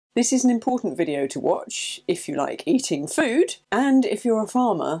This is an important video to watch if you like eating food and if you're a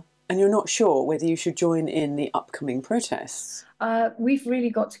farmer and you're not sure whether you should join in the upcoming protests. We've really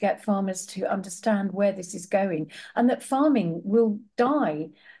got to get farmers to understand where this is going and that farming will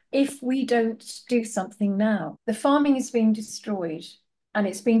die if we don't do something now. The farming is being destroyed, and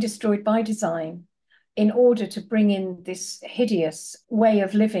it's being destroyed by design in order to bring in this hideous way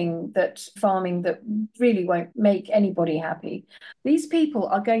of living, that farming that really won't make anybody happy. These people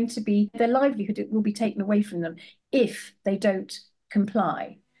are going to be, their livelihood will be taken away from them if they don't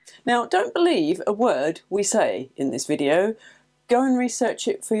comply. Now, don't believe a word we say in this video. Go and research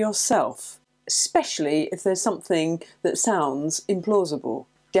it for yourself, especially if there's something that sounds implausible.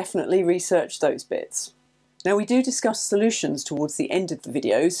 Definitely research those bits. Now, we do discuss solutions towards the end of the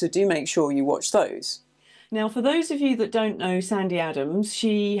video, so do make sure you watch those. Now, for those of you that don't know Sandi Adams,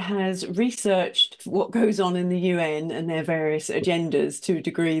 she has researched what goes on in the UN and their various agendas to a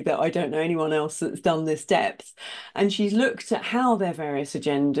degree that I don't know anyone else that's done this depth. And she's looked at how their various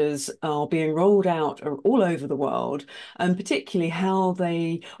agendas are being rolled out all over the world, and particularly how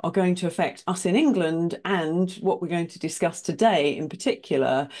they are going to affect us in England. And what we're going to discuss today in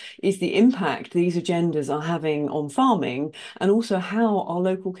particular is the impact these agendas are having on farming, and also how our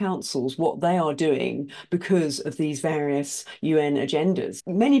local councils, what they are doing because of these various UN agendas.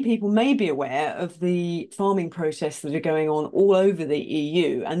 Many people may be aware of the farming protests that are going on all over the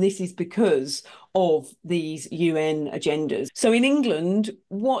EU, and this is because of these UN agendas. So in England,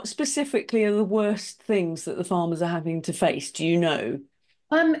 what specifically are the worst things that the farmers are having to face? Do you know?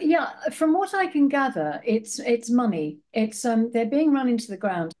 Yeah, from what I can gather, it's money. It's they're being run into the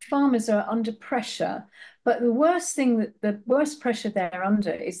ground. Farmers are under pressure, but the worst pressure they're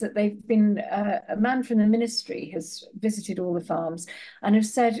under is that they've been a man from the ministry has visited all the farms and have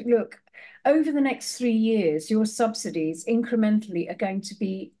said, look, over the next 3 years, your subsidies incrementally are going to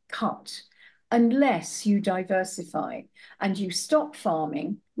be cut unless you diversify and you stop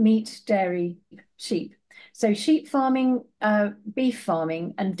farming meat, dairy, sheep. So sheep farming, beef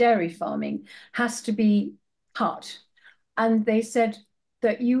farming, and dairy farming has to be cut. And they said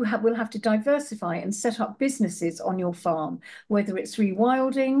that will have to diversify and set up businesses on your farm, whether it's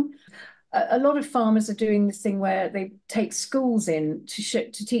rewilding. A lot of farmers are doing this thing where they take schools in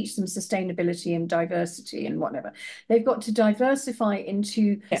to teach them sustainability and diversity and whatever. They've got to diversify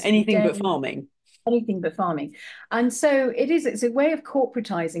into Yeah, anything but dairy, farming. anything but farming. And so it's a way of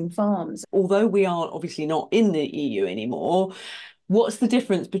corporatizing farms. Although we are obviously not in the EU anymore, what's the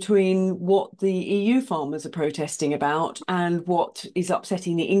difference between what the EU farmers are protesting about and what is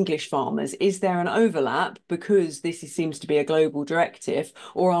upsetting the English farmers? Is there an overlap because seems to be a global directive,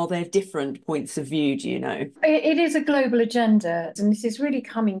 or are there different points of view, do you know? It is a global agenda, and this is really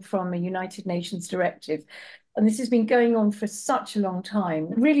coming from a United Nations directive. And this has been going on for such a long time.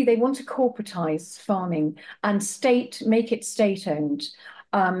 Really, they want to corporatize farming and make it state owned.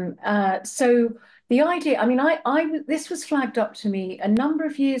 So the idea, I mean, this was flagged up to me a number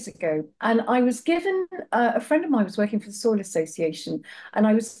of years ago, and I was given a friend of mine was working for the Soil Association, and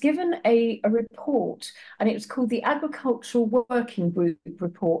I was given a report, and it was called the Agricultural Working Group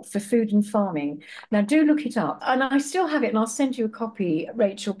Report for Food and Farming. Now, do look it up, and I still have it, and I'll send you a copy,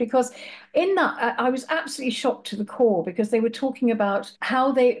 Rachel, because in that I was absolutely shocked to the core because they were talking about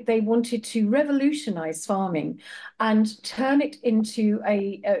how they wanted to revolutionize farming and turn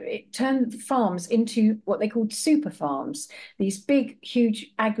farms into what they called super farms, these big, huge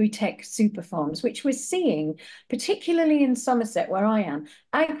agri-tech super farms, which we're seeing, particularly in Somerset, where I am.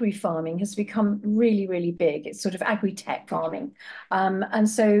 Agri-farming has become really, really big. It's sort of agri-tech farming. And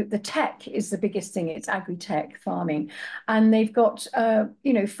so the tech is the biggest thing. It's agri-tech farming. And they've got,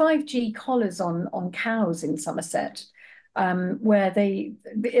 5G collars on cows in Somerset. Where I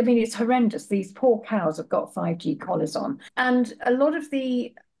mean, it's horrendous. These poor cows have got 5G collars on. And a lot of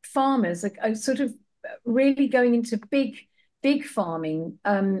the farmers are sort of really going into big farming.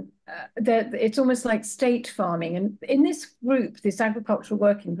 It's almost like state farming. And in this group, this agricultural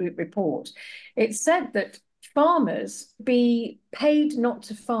working group report, it said that farmers be paid not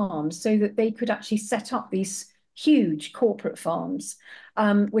to farm so that they could actually set up these huge corporate farms,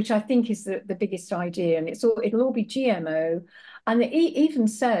 which I think is the biggest idea. And it'll all be GMO. And it even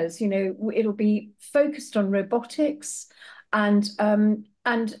says, it'll be focused on robotics and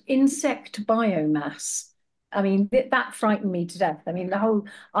insect biomass. I mean, that frightened me to death. I mean, the whole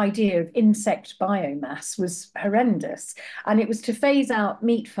idea of insect biomass was horrendous. And it was to phase out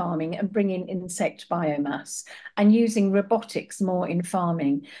meat farming and bring in insect biomass and using robotics more in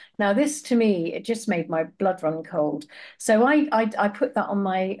farming. Now, this to me, it just made my blood run cold. So I put that on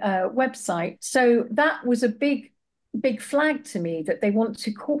my website. So that was a big big flag to me that they want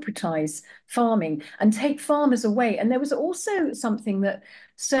to corporatize farming and take farmers away. And there was also something that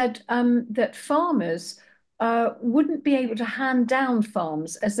said that farmers wouldn't be able to hand down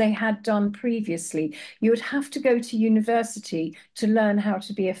farms as they had done previously. You would have to go to university to learn how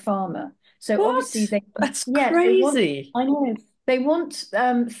to be a farmer. So obviously What? they, That's yeah, they want, crazy. I know, they want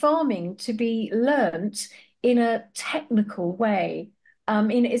farming to be learnt in a technical way. I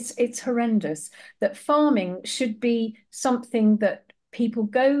mean, it's horrendous that farming should be something that people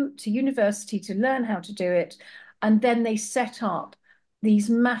go to university to learn how to do it, and then they set up these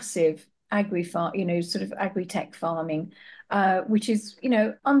massive agri farm, sort of agri-tech farming, which is,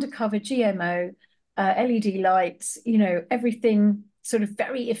 undercover GMO, LED lights, everything sort of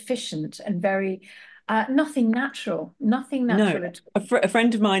very efficient and very nothing No, natural at all. a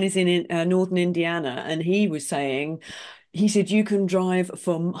friend of mine is in northern Indiana, and he was saying, he said you can drive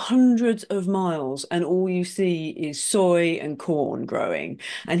for hundreds of miles and all you see is soy and corn growing.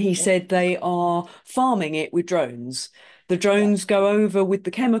 And he said they are farming it with drones. The Yeah. drones go over with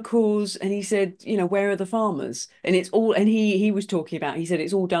the chemicals, and he said, where are the farmers? And it's all, and he was talking about, he said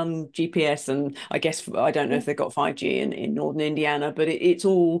it's all done GPS, and I guess I don't know if they've got 5G in northern Indiana, but it's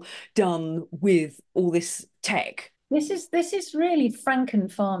all done with all this tech. This is really Franken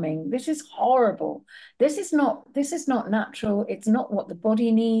farming. This is horrible. This is not natural. It's not what the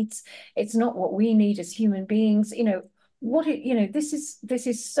body needs. It's not what we need as human beings. This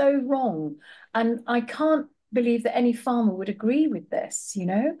is so wrong. And I can't believe that any farmer would agree with this.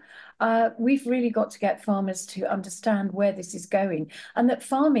 We've really got to get farmers to understand where this is going and that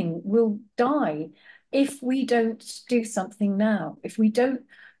farming will die if we don't do something now, if we don't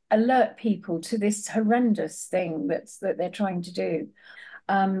alert people to this horrendous thing that they're trying to do.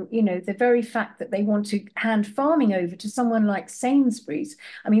 The very fact that they want to hand farming over to someone like Sainsbury's.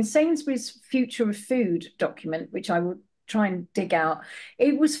 I mean, Sainsbury's Future of Food document, which I will try and dig out,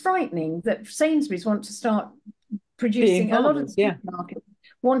 it was frightening that Sainsbury's want to start Being producing, a lot of farmers, yeah. supermarkets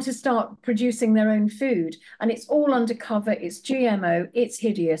want to start producing their own food, and it's all undercover, it's GMO, it's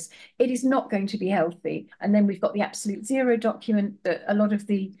hideous, it is not going to be healthy. And then we've got the absolute zero document that a lot of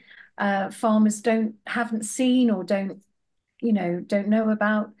the farmers haven't seen or don't know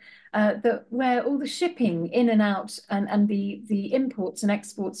about, that where all the shipping in and out and the imports and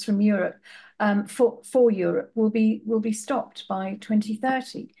exports from Europe, for Europe will be stopped by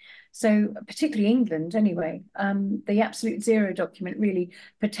 2030. So particularly England anyway. The absolute zero document really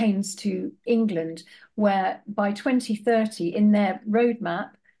pertains to England, where by 2030 in their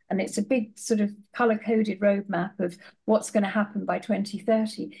roadmap, and it's a big sort of color-coded roadmap of what's going to happen by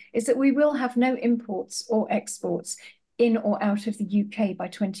 2030, is that we will have no imports or exports in or out of the UK by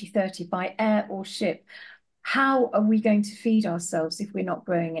 2030 by air or ship. How are we going to feed ourselves if we're not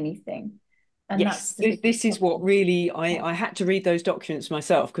growing anything? And Yes, that's the big this is what problem. really I had to read those documents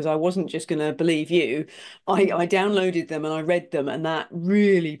myself because I wasn't just going to believe you. Yeah. I downloaded them and I read them, and that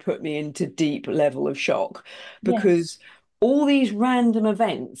really put me into deep level of shock Yes. because all these random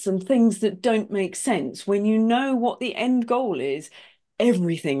events and things that don't make sense, when you know what the end goal is,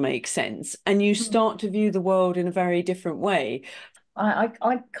 everything makes sense and you Mm. start to view the world in a very different way.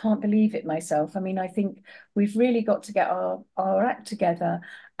 I can't believe it myself. I mean, I think we've really got to get our act together,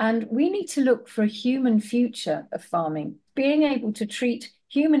 and we need to look for a human future of farming, being able to treat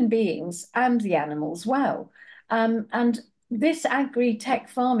human beings and the animals well. And this agri-tech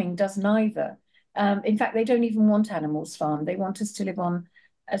farming does neither. In fact, they don't even want animals farmed. They want us to live on,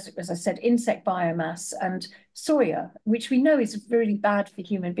 as I said, insect biomass and soya, which we know is really bad for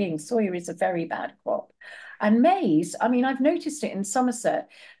human beings. Soya is a very bad crop. And maize, I mean, I've noticed it in Somerset.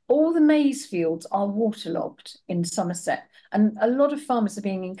 All the maize fields are waterlogged in Somerset, and a lot of farmers are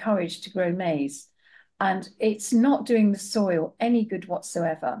being encouraged to grow maize, and it's not doing the soil any good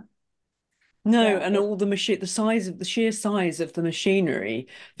whatsoever. No, Yeah, and all the machine, the sheer size of the machinery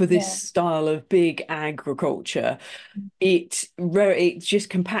for this yeah. style of big agriculture, it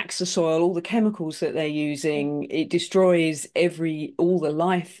just compacts the soil, all the chemicals that they're using, it destroys all the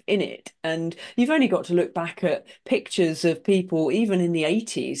life in it. And you've only got to look back at pictures of people, even in the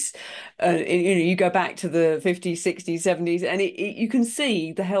 80s. You go back to the 50s, 60s, 70s, and you can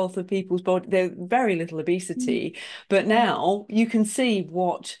see the health of people's body. There's very little obesity, but Yeah. now you can see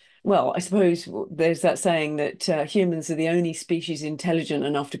what. Well, I suppose there's that saying that humans are the only species intelligent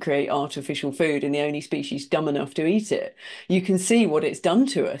enough to create artificial food and the only species dumb enough to eat it. You can see what it's done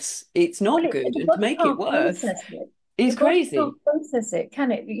to us. It's Well, not good. the And to body make it can't worse, process it. It's The body crazy. can't process it,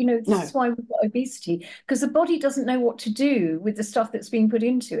 can it? You know, this is No. why we've got obesity, because the body doesn't know what to do with the stuff that's being put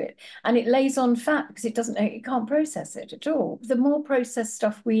into it. And it lays on fat because it doesn't know, it can't process it at all. The more processed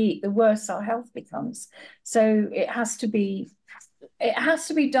stuff we eat, the worse our health becomes. So it has to be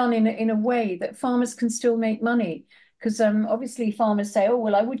done in a way that farmers can still make money. Because obviously farmers say, oh,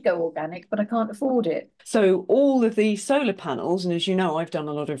 well, I would go organic, but I can't afford it. So all of these solar panels, and as you know, I've done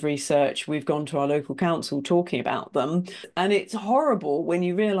a lot of research. We've gone to our local council talking about them, and it's horrible when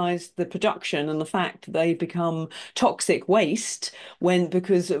you realise the production and the fact they become toxic waste when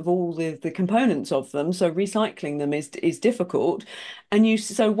because of all the components of them. So recycling them is difficult, and you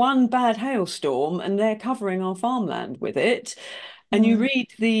so one bad hailstorm, and they're covering our farmland with it. And you Mm, read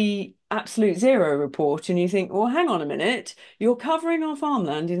the absolute zero report and you think, well, hang on a minute, you're covering our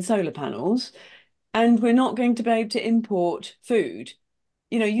farmland in solar panels and we're not going to be able to import food.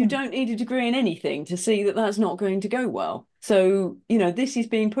 You know, you mm, don't need a degree in anything to see that that's not going to go well. So, you know, this is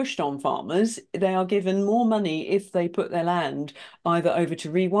being pushed on farmers. They are given more money if they put their land either over to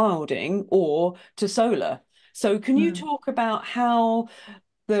rewilding or to solar. So, can you mm. talk about how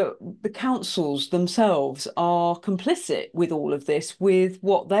the councils themselves are complicit with all of this, with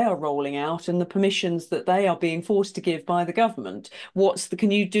what they are rolling out and the permissions that they are being forced to give by the government? Can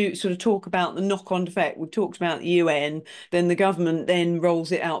you do sort of talk about the knock-on effect? We've talked about the UN, then the government then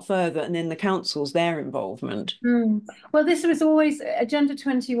rolls it out further, and then the councils, their involvement. Mm. Well, this was always Agenda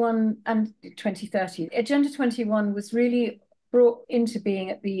 21 and 2030. Agenda 21 was really brought into being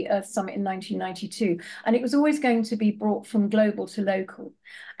at the Earth Summit in 1992, and it was always going to be brought from global to local,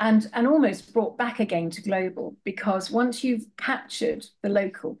 and almost brought back again to global, because once you've captured the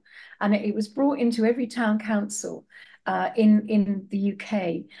local, and it was brought into every town council. In the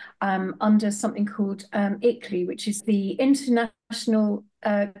UK, under something called ICLEI, which is the International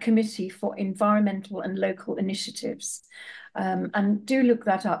Committee for Environmental and Local Initiatives. And do look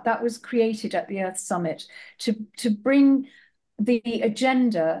that up. That was created at the Earth Summit to bring the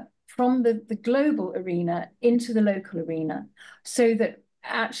agenda from the global arena into the local arena, so that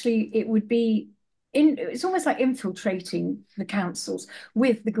actually it would be it's almost like infiltrating the councils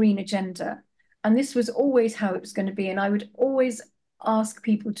with the green agenda. And this was always how it was going to be. And I would always ask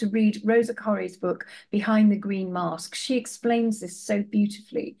people to read Rosa Corey's book, Behind the Green Mask. She explains this so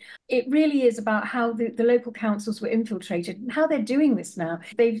beautifully. It really is about how the local councils were infiltrated and how they're doing this now.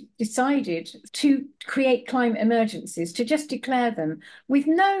 They've decided to create climate emergencies, to just declare them with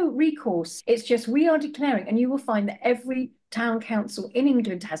no recourse. It's just, we are declaring, and you will find that every town council in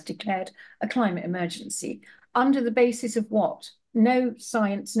England has declared a climate emergency. Under the basis of what? No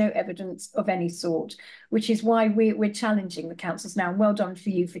science, no evidence of any sort, which is why we're challenging the councils now. And well done for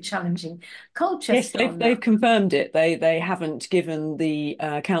you for challenging Yes, Colchester they've on that. they've confirmed it. They haven't given the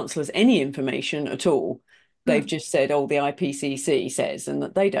councillors any information at all. They've Mm. just said, "Oh, the IPCC says," and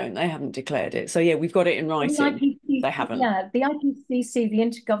that they don't. They haven't declared it. So yeah, we've got it in The writing. IPCC, They haven't. yeah, the IPCC, the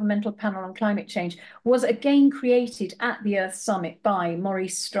Intergovernmental Panel on Climate Change, was again created at the Earth Summit by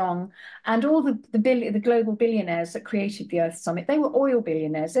Maurice Strong and all the global billionaires that created the Earth Summit. They were oil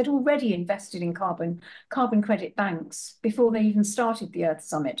billionaires. They'd already invested in carbon credit banks before they even started the Earth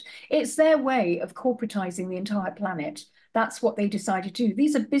Summit. It's their way of corporatizing the entire planet. That's what they decided to do.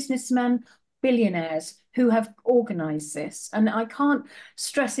 These are businessmen, billionaires who have organized this. And I can't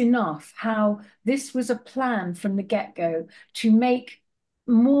stress enough how this was a plan from the get-go to make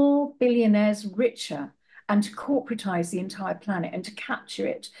more billionaires richer and to corporatize the entire planet and to capture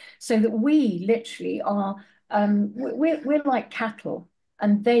it, so that we literally are we're like cattle,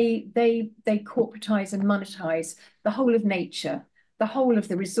 and they corporatize and monetize the whole of nature, the whole of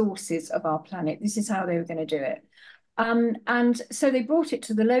the resources of our planet. This is how they were going to do it. And so they brought it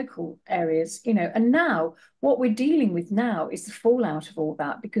to the local areas, you know, and now what we're dealing with now is the fallout of all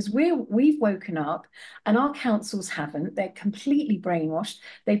that, because we've woken up and our councils haven't. They're completely brainwashed.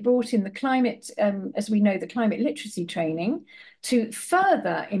 They brought in the climate, as we know, the climate literacy training to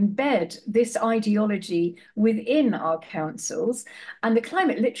further embed this ideology within our councils. And the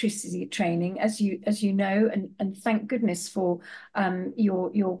climate literacy training, as you know, and thank goodness for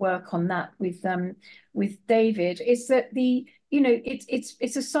your work on that with David, is that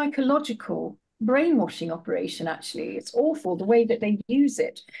it's a psychological brainwashing operation. Actually, it's awful the way that they use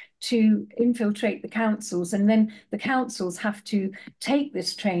it to infiltrate the councils, and then the councils have to take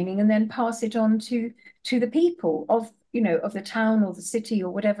this training and then pass it on to the people of the town or the city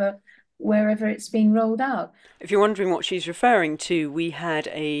or wherever it's been rolled out. If you're wondering what she's referring to, we had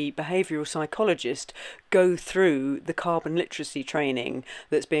a behavioural psychologist go through the carbon literacy training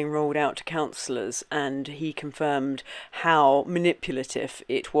that's being rolled out to counsellors, and he confirmed how manipulative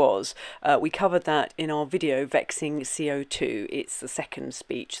it was. We covered that in our video, Vexing CO2. It's the second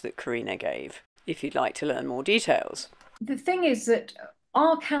speech that Karina gave, if you'd like to learn more details. The thing is that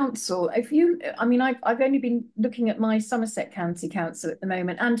our council, I've only been looking at my Somerset County Council at the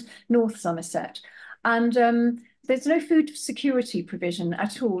moment and North Somerset, and there's no food security provision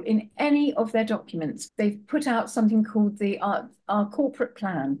at all in any of their documents. They've put out something called our corporate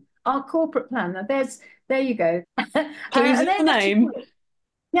plan. Our corporate plan. Now, there you go. Clues in the name.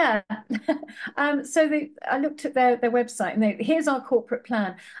 Yeah. I looked at their website, and here's our corporate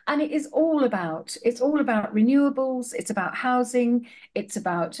plan, and it's all about renewables, it's about housing, it's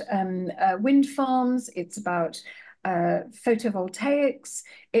about wind farms, it's about photovoltaics,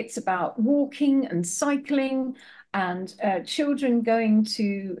 it's about walking and cycling, and children going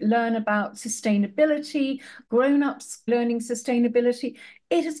to learn about sustainability, grown-ups learning sustainability.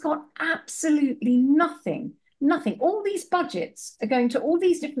 It has got absolutely nothing. Nothing. All these budgets are going to all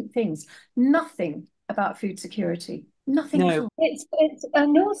these different things. Nothing about food security. Nothing at all. It's a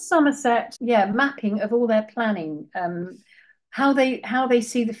North Somerset, mapping of all their planning, how they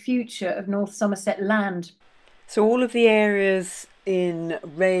see the future of North Somerset land. So all of the areas in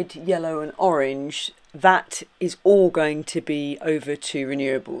red, yellow, and orange, that is all going to be over to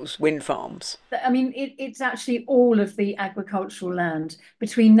renewables, wind farms. I mean, it's actually all of the agricultural land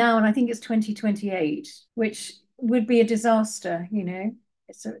between now and I think it's 2028, which would be a disaster, you know.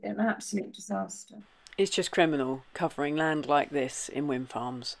 It's an absolute disaster. It's just criminal covering land like this in wind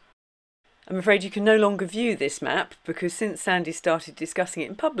farms. I'm afraid you can no longer view this map because since Sandi started discussing it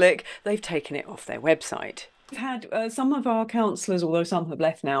in public, they've taken it off their website. We've had some of our councillors, although some have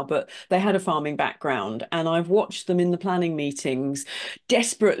left now, but they had a farming background, and I've watched them in the planning meetings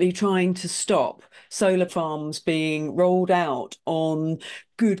desperately trying to stop solar farms being rolled out on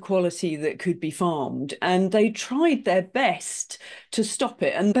good quality that could be farmed, and they tried their best to stop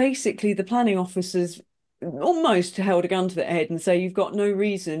it. And basically the planning officers almost held a gun to their head and say, you've got no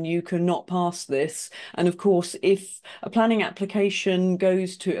reason you cannot pass this. And of course, if a planning application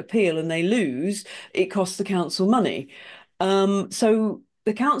goes to appeal and they lose, it costs the council money. So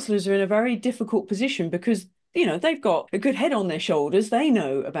the councillors are in a very difficult position because, you know, they've got a good head on their shoulders. They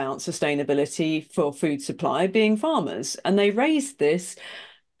know about sustainability for food supply, being farmers, and they raised this,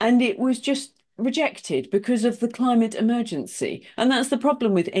 and it was just rejected because of the climate emergency. And that's the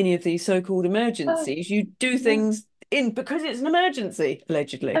problem with any of these so-called emergencies. You do things because it's an emergency,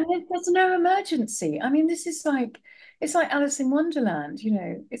 allegedly. And there's no emergency. I mean, it's like Alice in Wonderland, you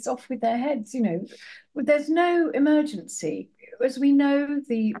know, it's off with their heads, you know. There's no emergency. As we know,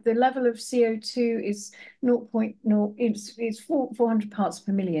 the level of CO2 is 0.0, it's 400 parts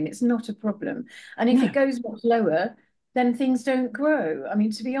per million. It's not a problem. And if it goes much lower, then things don't grow. I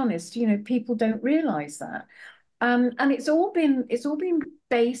mean, to be honest, you know, people don't realise that. And it's all been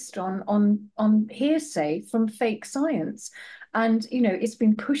based on hearsay from fake science. And, you know, it's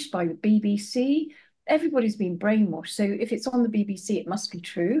been pushed by the BBC. Everybody's been brainwashed. So if it's on the BBC, it must be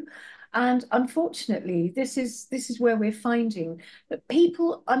true. And unfortunately, this is where we're finding that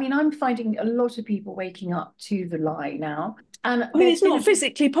people, I mean, I'm finding a lot of people waking up to the lie now. And I mean, it's not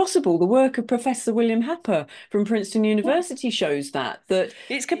physically possible. The work of Professor William Happer from Princeton University shows that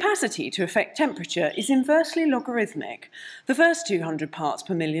its capacity to affect temperature is inversely logarithmic. The first 200 parts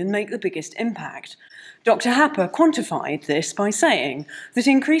per million make the biggest impact. Dr. Happer quantified this by saying that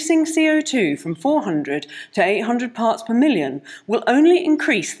increasing CO2 from 400 to 800 parts per million will only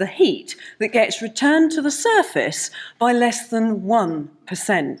increase the heat that gets returned to the surface by less than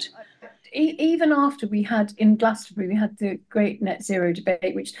 1%. Even after we had in Glastonbury, we had the great net zero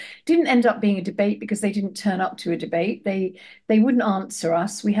debate, which didn't end up being a debate because they didn't turn up to a debate. They wouldn't answer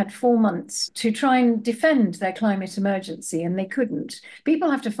us. We had 4 months to try and defend their climate emergency, and they couldn't.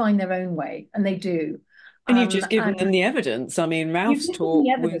 People have to find their own way, and they do. And you've just given them the evidence. I mean, Ralph's talk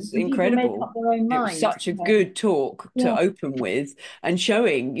was incredible. It was such a good talk to open with, and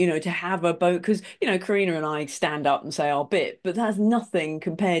showing, you know, to have a boat, because, you know, Karina and I stand up and say our bit, but that's nothing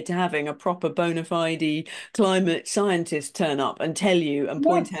compared to having a proper bona fide climate scientist turn up and tell you and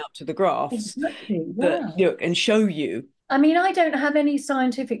point out to the graphs that look and show you. I mean, I don't have any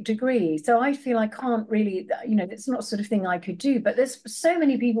scientific degree, so I feel I can't really, you know, it's not the sort of thing I could do, but there's so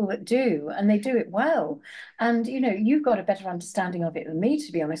many people that do, and they do it well. And, you know, you've got a better understanding of it than me,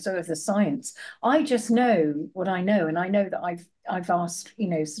 to be honest, so of the science. I just know what I know, and I know that I've asked, you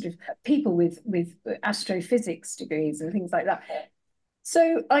know, sort of people with astrophysics degrees and things like that.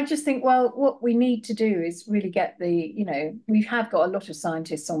 So I just think, well, what we need to do is really get we have got a lot of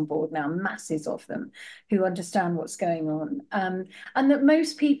scientists on board now, masses of them, who understand what's going on. And that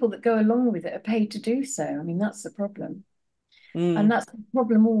most people that go along with it are paid to do so. I mean, that's the problem. And Mm. that's the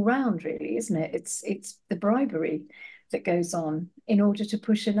problem all round, really, isn't it? It's the bribery that goes on in order to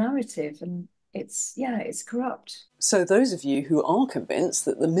push a narrative. And it's corrupt. So, those of you who are convinced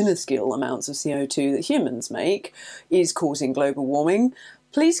that the minuscule amounts of CO2 that humans make is causing global warming,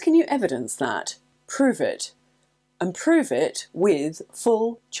 please can you evidence that? Prove it. And prove it with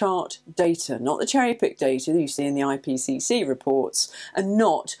full chart data, not the cherry-picked data that you see in the IPCC reports, and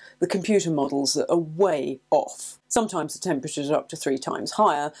not the computer models that are way off. Sometimes the temperatures are up to 3 times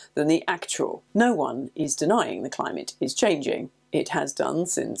higher than the actual. No one is denying the climate is changing. It has done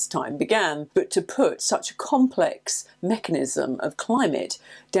since time began, but to put such a complex mechanism of climate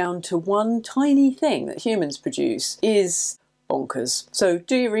down to one tiny thing that humans produce is bonkers. So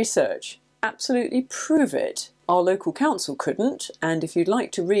do your research. Absolutely prove it. Our local council couldn't, and if you'd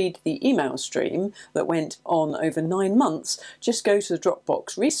like to read the email stream that went on over 9 months, just go to the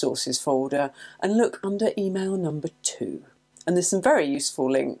Dropbox resources folder and look under email number 2. And there's some very useful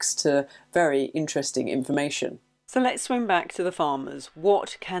links to very interesting information. So let's swing back to the farmers.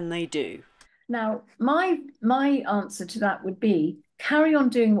 What can they do? Now, my answer to that would be carry on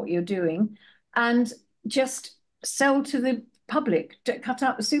doing what you're doing and just sell to the public, cut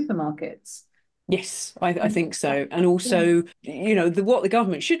out the supermarkets. Yes, I think so. And also, what the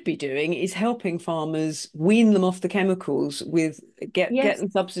government should be doing is helping farmers wean them off the chemicals with get Yes, them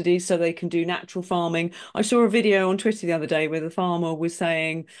subsidies so they can do natural farming. I saw a video on Twitter the other day where the farmer was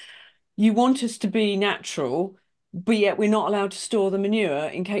saying, you want us to be natural, but yet we're not allowed to store the manure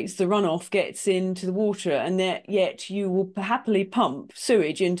in case the runoff gets into the water, and yet you will happily pump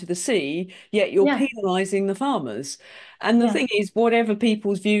sewage into the sea, yet you're yeah, penalising the farmers. And the yeah. thing is, whatever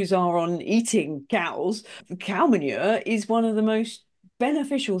people's views are on eating cows, cow manure is one of the most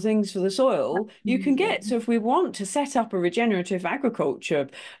beneficial things for the soil you can get. So if we want to set up a regenerative agriculture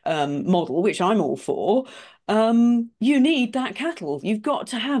model, which I'm all for, you need that cattle. You've got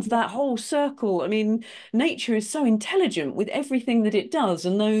to have that whole circle. I mean, nature is so intelligent with everything that it does,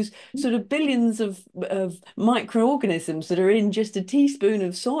 and those sort of billions of microorganisms that are in just a teaspoon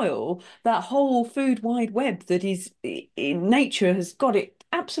of soil, that whole food wide web that is in nature has got it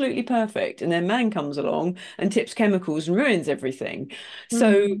absolutely perfect. And then man comes along and tips chemicals and ruins everything.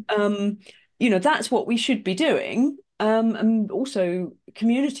 So, Mm. that's what we should be doing. And also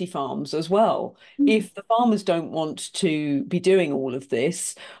community farms as well. Mm. If the farmers don't want to be doing all of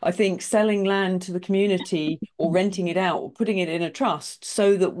this, I think selling land to the community or renting it out or putting it in a trust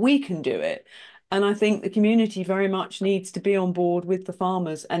so that we can do it. And I think the community very much needs to be on board with the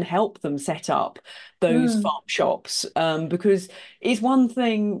farmers and help them set up those Mm. farm shops. Because it's one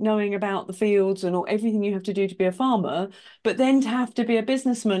thing knowing about the fields and everything you have to do to be a farmer, but then to have to be a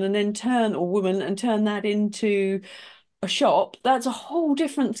businessman and then or woman and turn that into a shop, that's a whole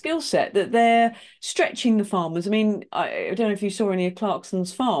different skill set that they're stretching the farmers. I mean, I don't know if you saw any of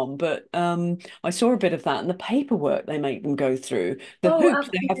Clarkson's farm, but I saw a bit of that and the paperwork they make them go through, the Oh, hoops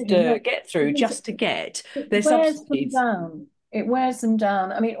they have absolutely. to No, get through just to get it their wears them subsidies. down. It wears them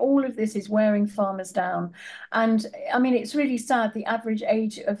down. I mean, all of this is wearing farmers down. And I mean, it's really sad. The average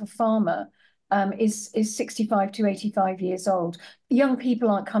age of a farmer is 65 to 85 years old. Young people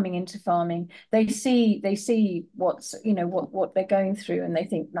aren't coming into farming. They see what's, what they're going through, and they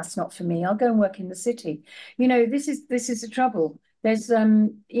think that's not for me. I'll go and work in the city. This is the trouble.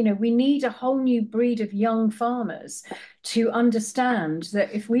 We need a whole new breed of young farmers to understand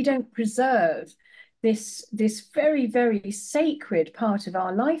that if we don't preserve this very, very sacred part of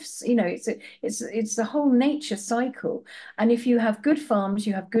our lives, it's the whole nature cycle. And if you have good farms,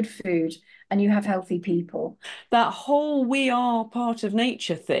 you have good food and you have healthy people. That whole we are part of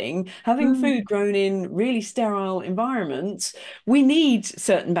nature thing, having food Mm. grown in really sterile environments, we need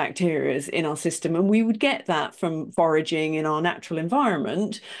certain bacteria in our system, and we would get that from foraging in our natural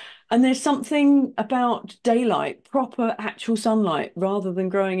environment. And there's something about daylight, proper actual sunlight, rather than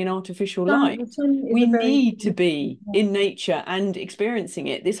growing in artificial light. The sun is We a very need to be in nature and experiencing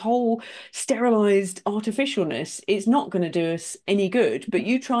it. This whole sterilized artificialness is not going to do us any good. But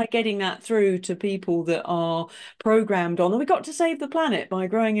you try getting that through to people that are programmed on, we've got to save the planet by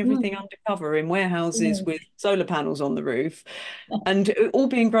growing everything mm, undercover in warehouses yeah. with solar panels on the roof and all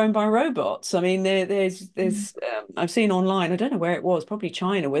being grown by robots. I mean, there's I've seen online, I don't know where it was, probably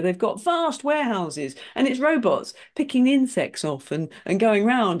China, where they've got vast warehouses and it's robots picking the insects off and going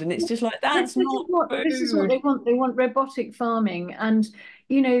round. And it's just like, that's not This is what food. they want. They want robotic farming, and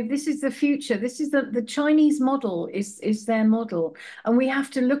this is the future. This is the Chinese model is their model, and we have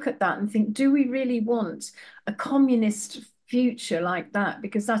to look at that and think: do we really want a communist future like that?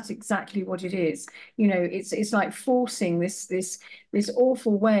 Because that's exactly what it is. It's like forcing this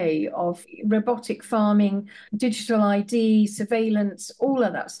awful way of robotic farming, digital ID, surveillance, all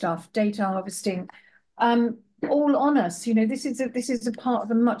of that stuff, data harvesting. All on us. This is a part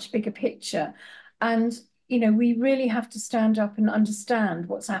of a much bigger picture, and we really have to stand up and understand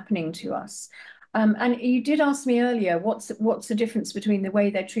what's happening to us. And you did ask me earlier, what's the difference between the way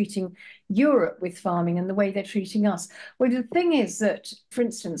they're treating Europe with farming and the way they're treating us? Well, the thing is that, for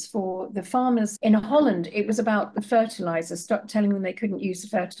instance, for the farmers in Holland, it was about the fertilizer, stop telling them they couldn't use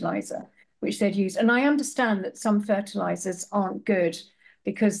the fertilizer, which they'd use. And I understand that some fertilizers aren't good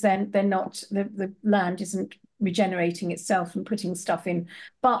because then they're not, the land isn't regenerating itself and putting stuff in.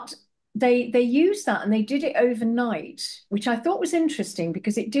 But they used that and they did it overnight, which I thought was interesting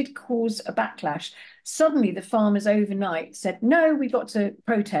because it did cause a backlash. Suddenly, the farmers overnight said, "No, we've got to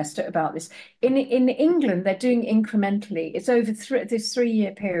protest about this." In England, they're doing incrementally. It's over this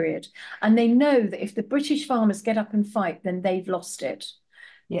 3-year period, and they know that if the British farmers get up and fight, then they've lost it.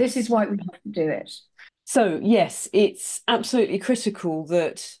 Yes. This is why we have to do it. So, yes, it's absolutely critical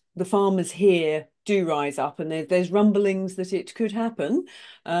that the farmers here do rise up, and there's rumblings that it could happen,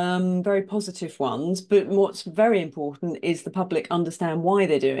 very positive ones. But what's very important is the public understand why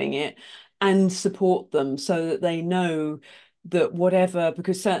they're doing it and support them so that they know that whatever,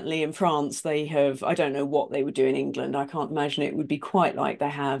 because certainly in France they have, I don't know what they would do in England. I can't imagine it would be quite like they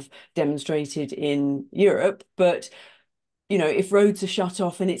have demonstrated in Europe, but if roads are shut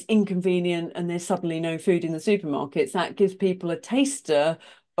off and it's inconvenient and there's suddenly no food in the supermarkets, that gives people a taster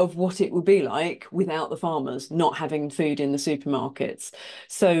of what it would be like without the farmers not having food in the supermarkets.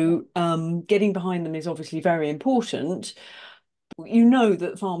 So getting behind them is obviously very important.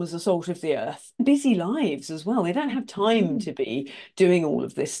 That farmers are salt of the earth, busy lives as well. They don't have time to be doing all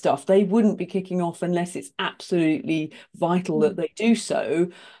of this stuff. They wouldn't be kicking off unless it's absolutely vital that they do so.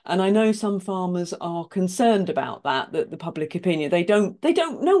 And I know some farmers are concerned about that the public opinion,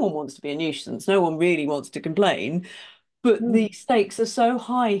 no one wants to be a nuisance. No one really wants to complain, but the stakes are so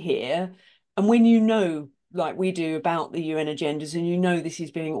high here. And when like we do, about the UN agendas, and this is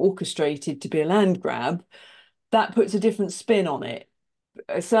being orchestrated to be a land grab, that puts a different spin on it.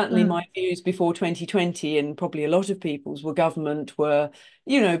 Certainly my views before 2020, and probably a lot of people's, were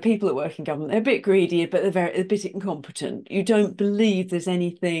people that work in government, they're a bit greedy, but they're a bit incompetent. You don't believe there's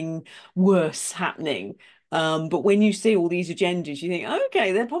anything worse happening. But when you see all these agendas, you think,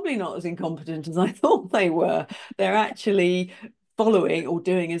 okay, they're probably not as incompetent as I thought they were. They're actually following or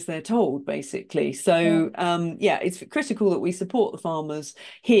doing as they're told, basically. So it's critical that we support the farmers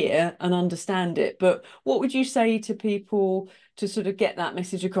here and understand it. But what would you say to people to sort of get that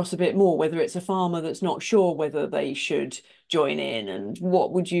message across a bit more, whether it's a farmer that's not sure whether they should join in, and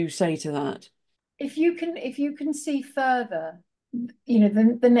what would you say to that? If you can see further,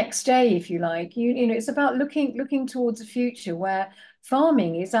 the next day, if you like, it's about looking towards a future where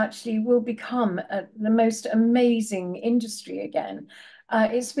farming will become the most amazing industry again.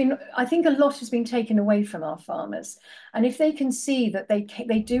 I think a lot has been taken away from our farmers, and if they can see that they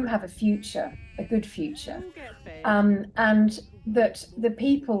do have a future, a good future, and that the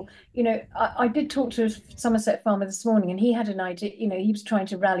people, I did talk to a Somerset farmer this morning, and he had an idea. He was trying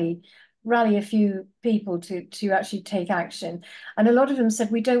to rally a few people to actually take action, and a lot of them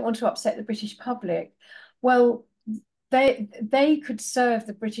said, we don't want to upset the British public. Well, they could serve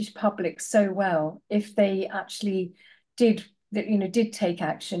the British public so well if they actually did take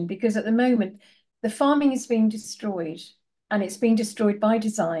action, because at the moment the farming is being destroyed, and it's being destroyed by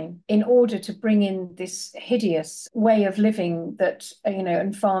design in order to bring in this hideous way of living that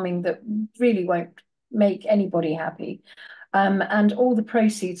and farming that really won't make anybody happy. And all the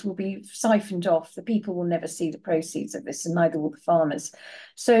proceeds will be siphoned off. The people will never see the proceeds of this, and neither will the farmers.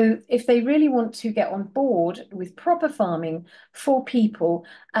 So if they really want to get on board with proper farming for people,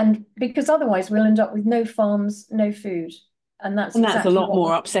 and because otherwise we'll end up with no farms, no food. And that's a lot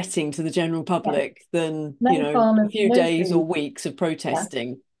more what upsetting to the general public than, no a farmers, few no days or food. weeks of Yeah.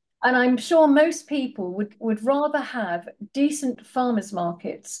 protesting. And I'm sure most people would rather have decent farmers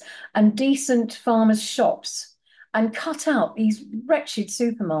markets and decent farmers shops, and cut out these wretched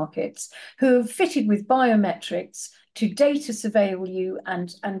supermarkets who are fitted with biometrics to data surveil you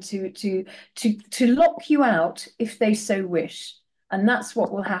and to lock you out if they so wish. And that's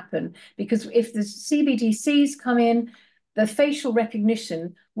what will happen, because if the CBDCs come in, the facial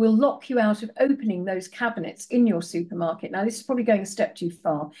recognition will lock you out of opening those cabinets in your supermarket. Now, this is probably going a step too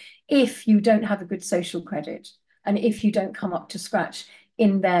far if you don't have a good social credit and if you don't come up to scratch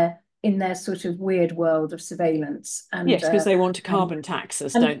in their sort of weird world of surveillance Yes, because they want to carbon tax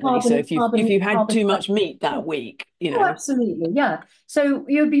us, don't they? So carbon if carbon you had carbon too tax. much meat Yeah. that week, you Oh, know. absolutely, yeah. So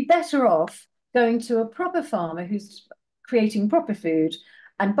you'd be better off going to a proper farmer who's creating proper food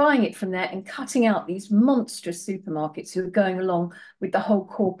and buying it from there and cutting out these monstrous supermarkets who are going along with the whole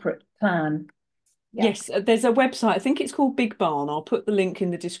corporate plan. Yeah. Yes, there's a website, I think it's called Big Barn. I'll put the link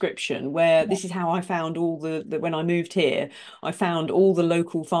in the description where Yeah. this is how I found all when I moved here, I found all the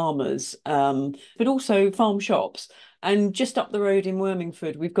local farmers, but also farm shops. And just up the road in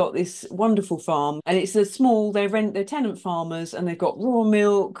Wormingford, we've got this wonderful farm, and it's a small, they're tenant farmers, and they've got raw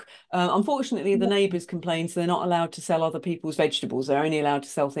milk. Unfortunately, the neighbours complain, so they're not allowed to sell other people's vegetables. They're only allowed to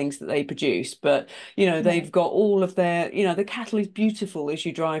sell things that they produce. But Yeah. they've got all of their, the cattle is beautiful as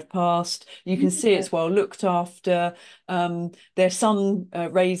you drive past. You can see it's well looked after. Their son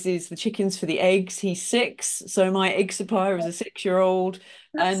raises the chickens for the eggs. He's 6, so my egg supplier is a 6-year-old,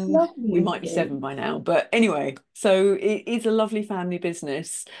 That's and we lovely. might be 7 by now. But anyway, so it is a lovely family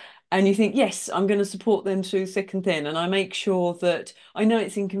business. And you think, yes, I'm going to support them through thick and thin. And I make sure that I know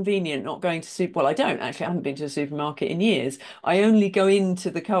it's inconvenient not going to well, I don't actually. I haven't been to a supermarket in years. I only go into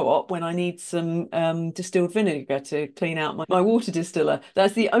the co-op when I need some distilled vinegar to clean out my water distiller.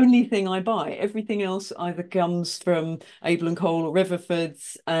 That's the only thing I buy. Everything else either comes from Abel and Cole or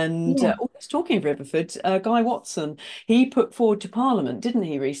Riverfords. And Yeah. talking of Riverford, Guy Watson, he put forward to Parliament, didn't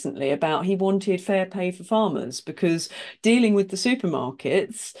he, recently, about he wanted fair pay for farmers because dealing with the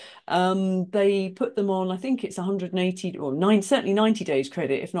supermarkets, they put them on, I think it's 180 or certainly 90 days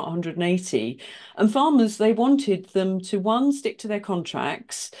credit, if not 180. And farmers, they wanted them to, one, stick to their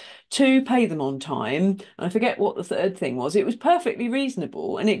contracts, two, pay them on time. And I forget what the third thing was. It was perfectly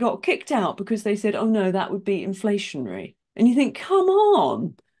reasonable, and it got kicked out because they said, oh no, that would be inflationary. And you think, come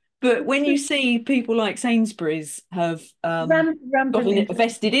on. But when you see people like Sainsbury's have got Rampant a interest.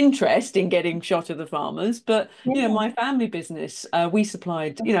 vested interest in getting shot of the farmers, but Yeah. my family business, we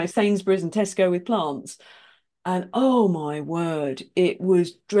supplied, Sainsbury's and Tesco with plants. And oh my word, it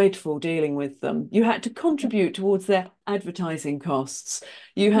was dreadful dealing with them. You had to contribute towards their advertising costs.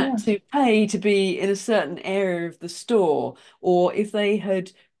 You had Yeah. to pay to be in a certain area of the store, or if they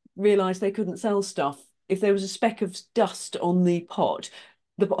had realised they couldn't sell stuff, if there was a speck of dust on the pot,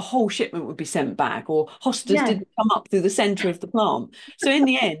 the whole shipment would be sent back, or hostas Yeah. didn't come up through the centre of the plant. So in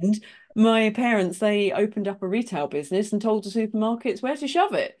the end, my parents, they opened up a retail business and told the supermarkets where to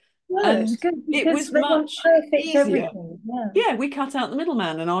shove it. Good. And Good. it Because was they want much perfect easier. everything. Yeah. Yeah, we cut out the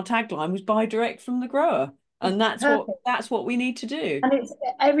middleman, and our tagline was buy direct from the grower. And Perfect. that's what we need to do. And it's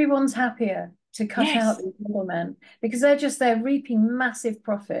everyone's happier to cut out Yes. these middlemen because they're just there reaping massive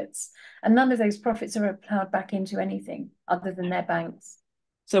profits, and none of those profits are plowed back into anything other than their banks.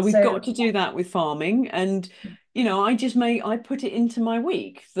 So we've So got to do that with farming. And, I put it into my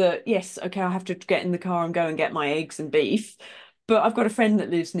week that, yes, okay, I have to get in the car and go and get my eggs and beef. But I've got a friend that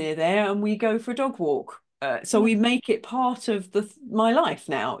lives near there, and we go for a dog walk. So yeah, we make it part of my life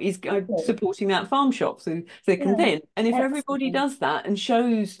now is lovely. supporting that farm shop through thick and Yeah, thin. And if everybody excellent. does that and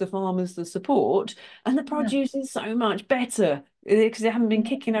shows the farmers the support, and the Yeah, produce is so much better because it hasn't been yeah.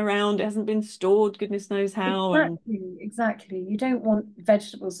 kicking around, it hasn't been stored, goodness knows how. And Exactly, exactly. You don't want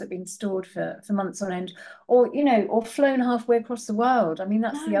vegetables that have been stored for months on end, or or flown halfway across the world. I mean,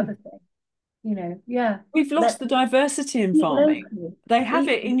 that's the no. other thing. Yeah. We've lost Let the diversity in eat farming. locally. They have Eat.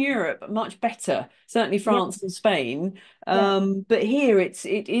 it in Europe much better, certainly Yeah, France and Spain. yeah, But here it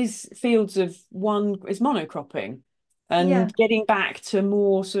is fields of one is monocropping yeah. and getting back to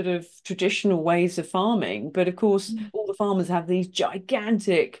more sort of traditional ways of farming. But of course, all the farmers have these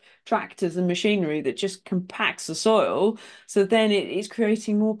gigantic tractors and machinery that just compacts the soil. So then it is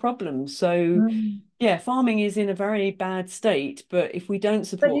creating more problems. So Mm. yeah, farming is in a very bad state, but if we don't But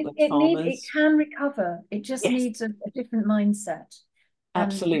support those it farmers, can recover. It just yes, needs a different mindset,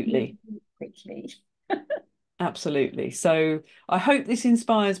 and you need to absolutely. do it quickly. Absolutely. So I hope this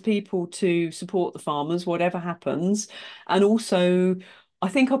inspires people to support the farmers, whatever happens. And also, I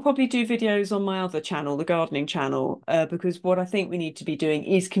think I'll probably do videos on my other channel, the gardening channel, because what I think we need to be doing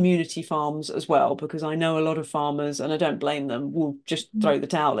is community farms as well, because I know a lot of farmers, and I don't blame them, will just throw the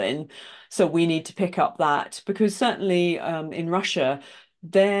towel in. So we need to pick up that because certainly in Russia,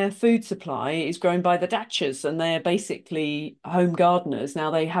 their food supply is grown by the dachas, and they're basically home gardeners. Now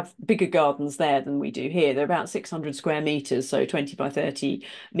they have bigger gardens there than we do here. They're about 600 square meters, so 20 by 30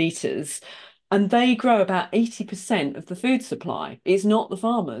 meters. And they grow about 80% of the food supply. It's not the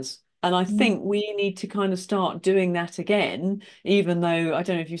farmers. And I Mm. think we need to kind of start doing that again, even though I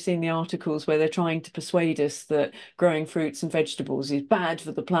don't know if you've seen the articles where they're trying to persuade us that growing fruits and vegetables is bad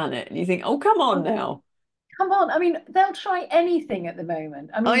for the planet. And you think, oh, come on Oh, now. come on. I mean, they'll try anything at the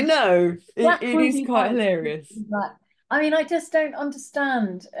moment. I I mean, know Black it is Ruby quite White. hilarious. That. I mean, I just don't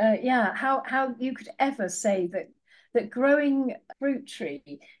understand, yeah, how you could ever say that growing fruit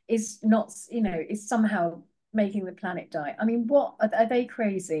tree is not, is somehow making the planet die. I mean, what are they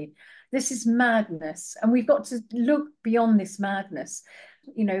crazy? This is madness, and we've got to look beyond this madness.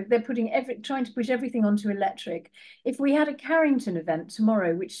 They're trying to push everything onto electric. If we had a Carrington event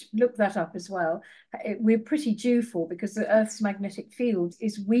tomorrow, which look that up as well, we're pretty due for because the Earth's magnetic field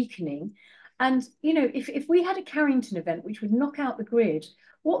is weakening. And if we had a Carrington event which would knock out the grid,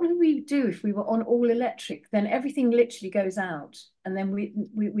 what would we do if we were on all electric? Then everything literally goes out, and then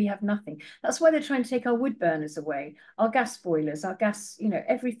we have nothing. That's why they're trying to take our wood burners away, our gas boilers, our gas,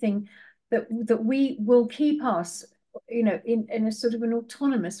 everything that we will keep us, in a sort of an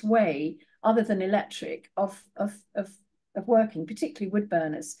autonomous way, other than electric, of working, particularly wood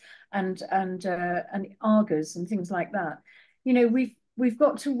burners and Argas and things like that. We've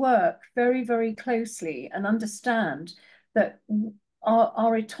got to work very, very closely and understand that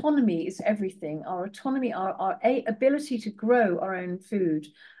our autonomy is everything. Our autonomy, our ability to grow our own food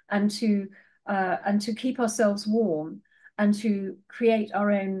and to keep ourselves warm and to create our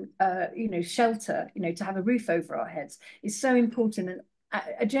own, shelter, to have a roof over our heads is so important. And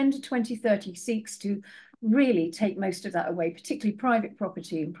Agenda 2030 seeks to really take most of that away, particularly private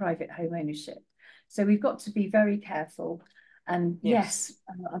property and private home ownership. So we've got to be very careful. And Yes.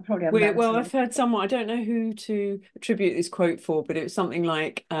 yes, I'm probably I'm ranting. I've heard someone, I don't know who to attribute this quote for, but it was something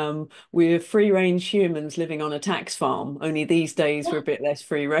like, we're free range humans living on a tax farm, only these days we're a bit less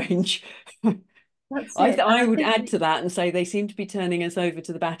free range. That's it. And I I would think, add to that and say they seem to be turning us over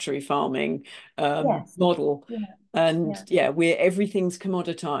to the battery farming yes, model. yeah, And yeah, yeah, we're everything's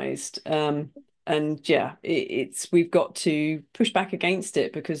commoditized. And yeah, it's we've got to push back against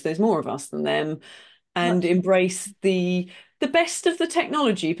it because there's more of us than them, and absolutely. embrace the best of the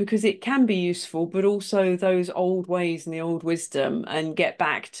technology because it can be useful, but also those old ways and the old wisdom, and get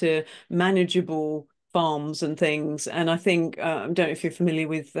back to manageable farms and things. And I think, I don't know if you're familiar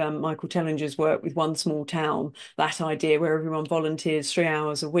with Michael Tellinger's work with One Small Town, that idea where everyone volunteers 3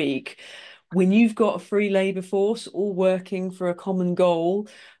 hours a week. When you've got a free labour force all working for a common goal,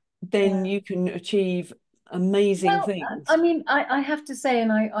 then Yeah. you can achieve amazing Well, I things. mean, I have to say,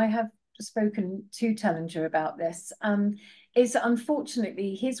 and I have spoken to Tellinger about this, is that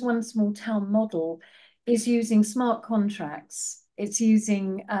unfortunately his one small town model is using smart contracts. It's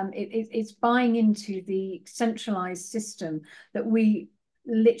using it's buying into the centralized system that we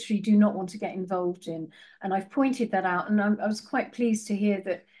literally do not want to get involved in. And I've pointed that out, and I was quite pleased to hear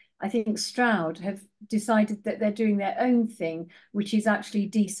that I think Stroud have decided that they're doing their own thing, which is actually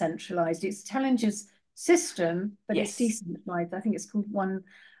decentralized. It's Tellinger's system, but it's Yes, decentralized. I think it's called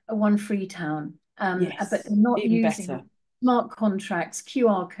One Freetown. But yes, they're not even better. using smart contracts,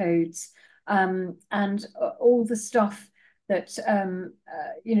 QR codes, and all the stuff that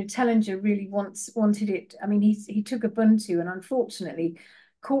Tellinger really wanted it. I mean, he took Ubuntu and unfortunately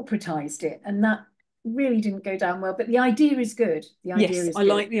corporatized it, and that really didn't go down well. But the idea is good. The idea Yes, is I good.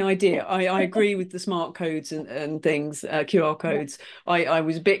 like the idea. I agree with the smart codes and things, QR Yeah. codes. I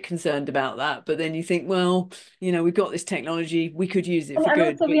was a bit concerned about that, but then you think, well, we've got this technology, we could use it for And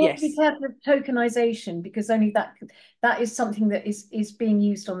good. also But we have to be yes, careful of tokenization because only that is something that is being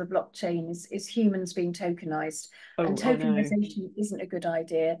used on the blockchain is humans being tokenized, and oh, I know. tokenization isn't a good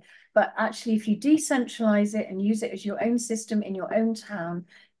idea. But actually, if you decentralize it and use it as your own system in your own town,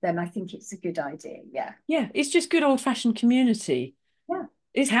 then I think it's a good idea. Yeah, Yeah, it's just good old-fashioned community. yeah,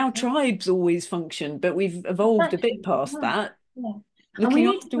 It's how yeah. tribes always function, but we've evolved a bit Exactly. past Yeah. that, Yeah. And we looking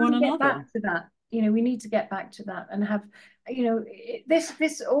need to after try one and get another. back to that. We need to get back to that and have,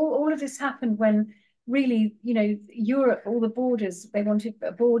 this all of this happened when really, Europe, all the borders, they wanted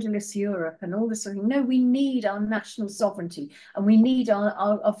a borderless Europe and all this sort of thing. No, we need our national sovereignty, and we need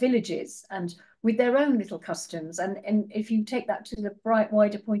our villages and with their own little customs. And if you take that to the bright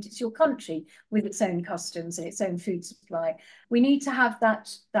wider point, it's your country with its own customs and its own food supply. We need to have that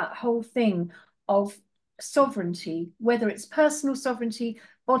whole thing of sovereignty, whether it's personal sovereignty,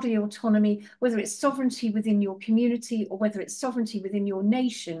 bodily autonomy, whether it's sovereignty within your community or whether it's sovereignty within your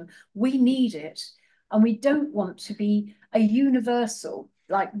nation. We need it. And we don't want to be a universal,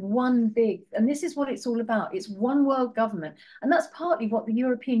 like one big, and this is what it's all about. It's one world government. And that's partly what the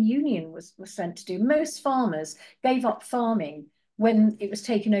European Union was sent to do. Most farmers gave up farming when it was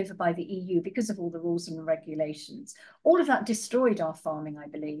taken over by the EU because of all the rules and regulations. All of that destroyed our farming, I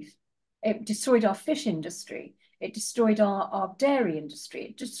believe. It destroyed our fish industry. It destroyed our dairy industry.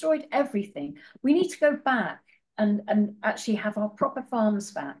 It destroyed everything. We need to go back and actually have our proper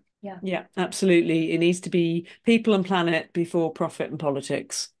farms back. Yeah. Yeah, absolutely. It needs to be people and planet before profit and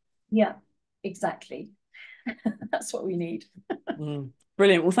politics. Yeah, exactly. That's what we need. Mm.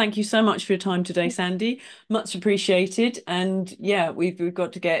 Brilliant. Well, thank you so much for your time today, Sandy. Much appreciated. And yeah, we've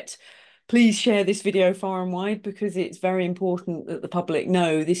got to get, please share this video far and wide because it's very important that the public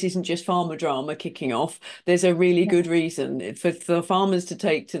know this isn't just farmer drama kicking off. There's a really good reason for the farmers to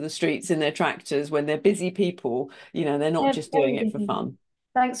take to the streets in their tractors when they're busy people. You know, they're not Yeah, just doing very it for busy. fun.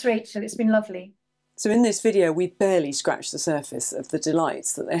 Thanks, Rachel. It's been lovely. So in this video, we've barely scratched the surface of the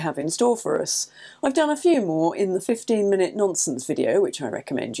delights that they have in store for us. I've done a few more in the 15-minute nonsense video, which I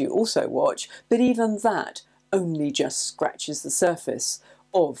recommend you also watch, but even that only just scratches the surface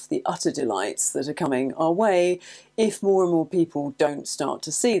of the utter delights that are coming our way if more and more people don't start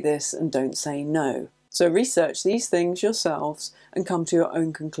to see this and don't say no. So research these things yourselves and come to your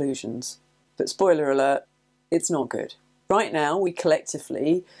own conclusions. But spoiler alert, it's not good. Right now, we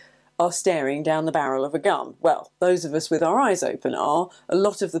collectively are staring down the barrel of a gun. Well, those of us with our eyes open are. A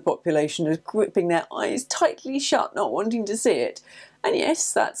lot of the population are gripping their eyes tightly shut, not wanting to see it. And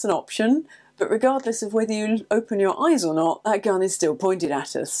yes, that's an option, but regardless of whether you open your eyes or not, that gun is still pointed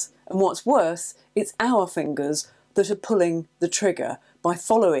at us. And what's worse, it's our fingers that are pulling the trigger by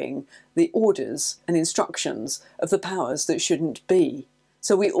following the orders and instructions of the powers that shouldn't be.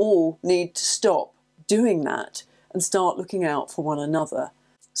 So we all need to stop doing that and start looking out for one another.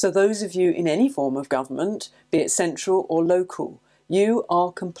 So those of you in any form of government, be it central or local, you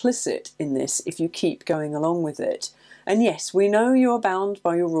are complicit in this if you keep going along with it. And yes, we know you are bound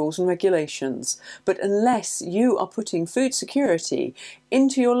by your rules and regulations, but unless you are putting food security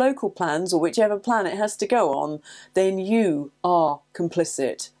into your local plans or whichever plan it has to go on, then you are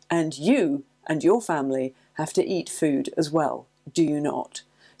complicit and you and your family have to eat food as well, do you not?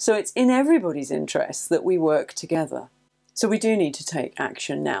 So it's in everybody's interest that we work together. So we do need to take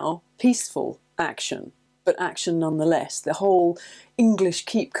action now, peaceful action, but action nonetheless. The whole English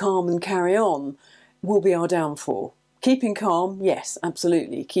keep calm and carry on will be our downfall. Keeping calm, yes,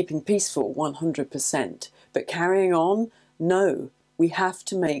 absolutely. Keeping peaceful, 100%. But carrying on, no. We have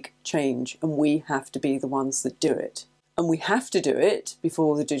to make change and we have to be the ones that do it. And we have to do it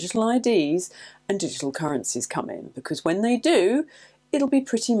before the digital IDs and digital currencies come in, because when they do, it'll be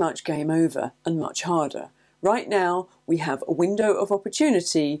pretty much game over and much harder. Right now, we have a window of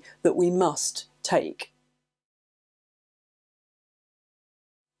opportunity that we must take.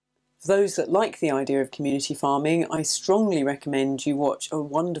 For those that like the idea of community farming, I strongly recommend you watch a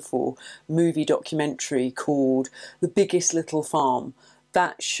wonderful movie documentary called The Biggest Little Farm.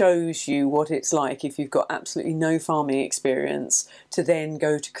 That shows you what it's like if you've got absolutely no farming experience to then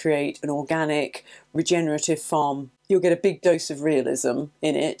go to create an organic, regenerative farm. You'll get a big dose of realism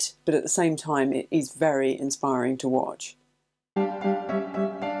in it, but at the same time it is very inspiring to watch.